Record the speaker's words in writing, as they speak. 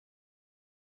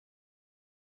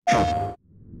It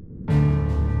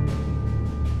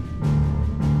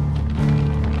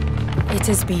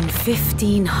has been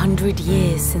 1,500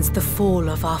 years since the fall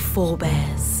of our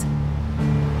forebears.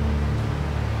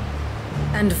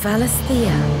 And Valisthea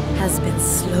has been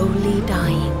slowly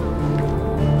dying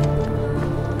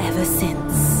ever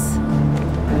since.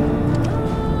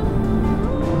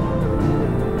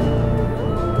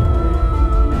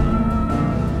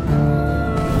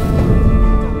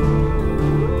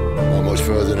 Not much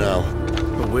further now.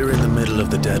 But we're in the middle of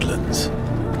the Deadlands.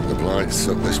 The blight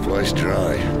sucked this place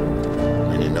dry.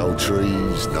 Meaning no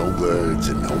trees, no birds,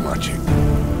 and no magic.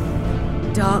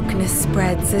 Darkness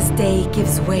spreads as day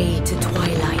gives way to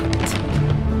twilight.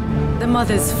 The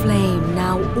Mother's flame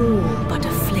now all but a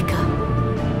flicker.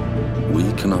 We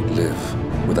cannot live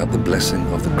without the blessing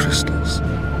of the crystals.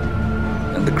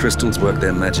 And the crystals work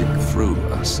their magic through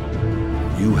us.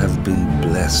 You have been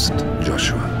blessed,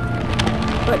 Joshua.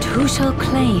 But who shall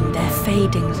claim their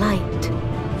fading light?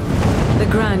 The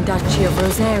Grand Duchy of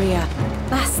Rosaria,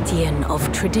 bastion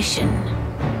of tradition.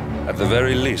 At the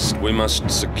very least, we must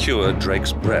secure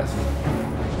Drake's breath.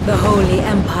 The Holy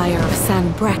Empire of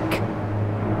Sanbreque,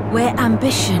 where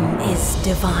ambition is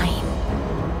divine.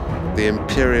 The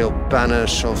Imperial banner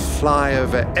shall fly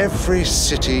over every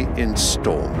city in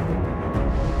storm.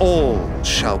 All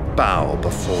shall bow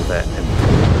before their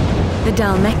emperor. The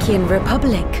Dalmekian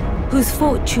Republic, whose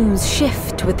fortunes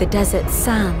shift with the desert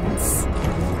sands.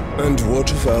 And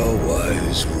what of our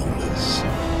wise rulers?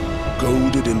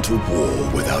 Goaded into war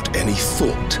without any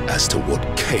thought as to what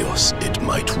chaos it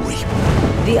might reap.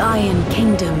 The Iron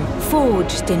Kingdom,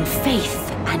 forged in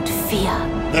faith and fear.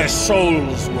 Their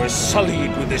souls were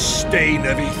sullied with the stain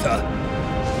of ether.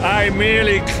 I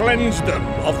merely cleansed them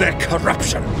of their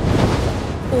corruption.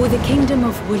 Or the Kingdom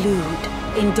of Waloed,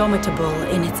 indomitable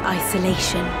in its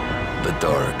isolation. The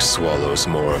dark swallows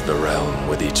more of the realm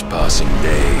with each passing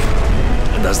day.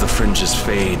 And as the fringes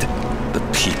fade, the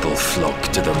people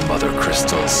flock to the mother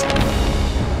crystals.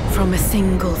 From a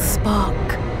single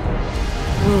spark,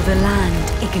 will the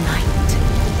land ignite?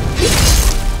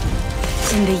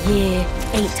 In the year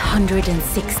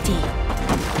 860,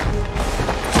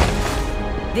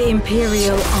 the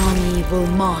Imperial army will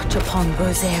march upon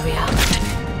Rosaria.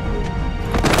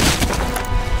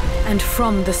 And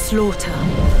from the slaughter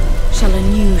shall a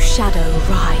new shadow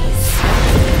rise.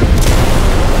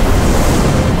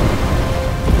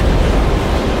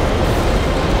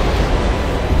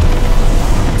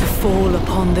 Fall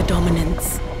upon the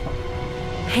dominants,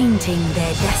 painting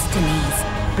their destinies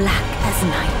black as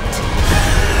night.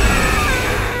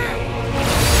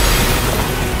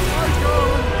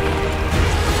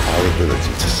 Our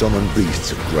ability to summon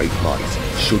beasts of great might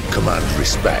should command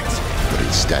respect, but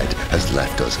instead has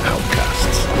left us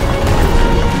outcasts.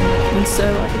 And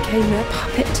so I became their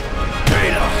puppet.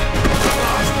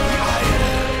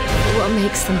 What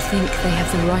makes them think they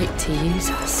have the right to use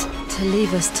us? To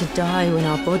leave us to die when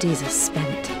our bodies are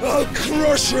spent? I'll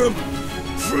crush him!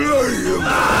 Flay him!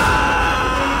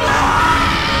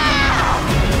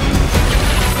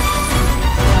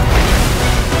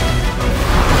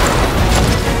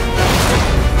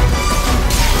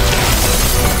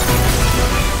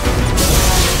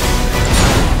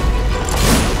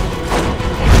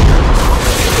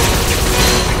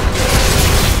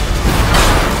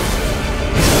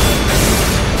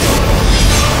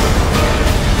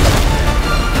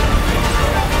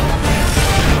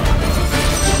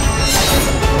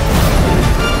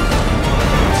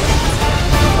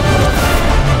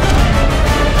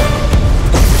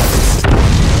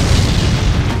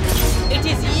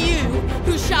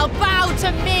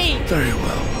 Very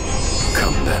well.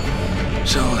 Come then.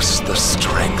 Show us the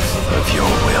strength of your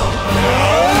will.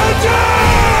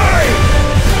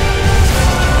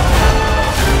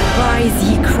 Rise,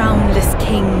 ye crownless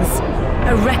kings.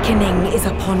 A reckoning is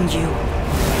upon you.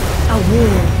 A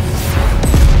war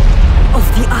of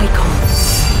the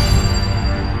Eikons.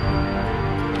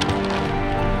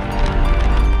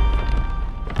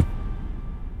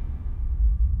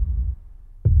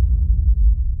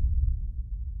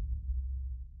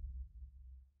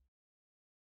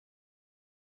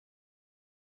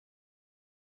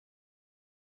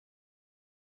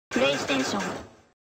 PlayStation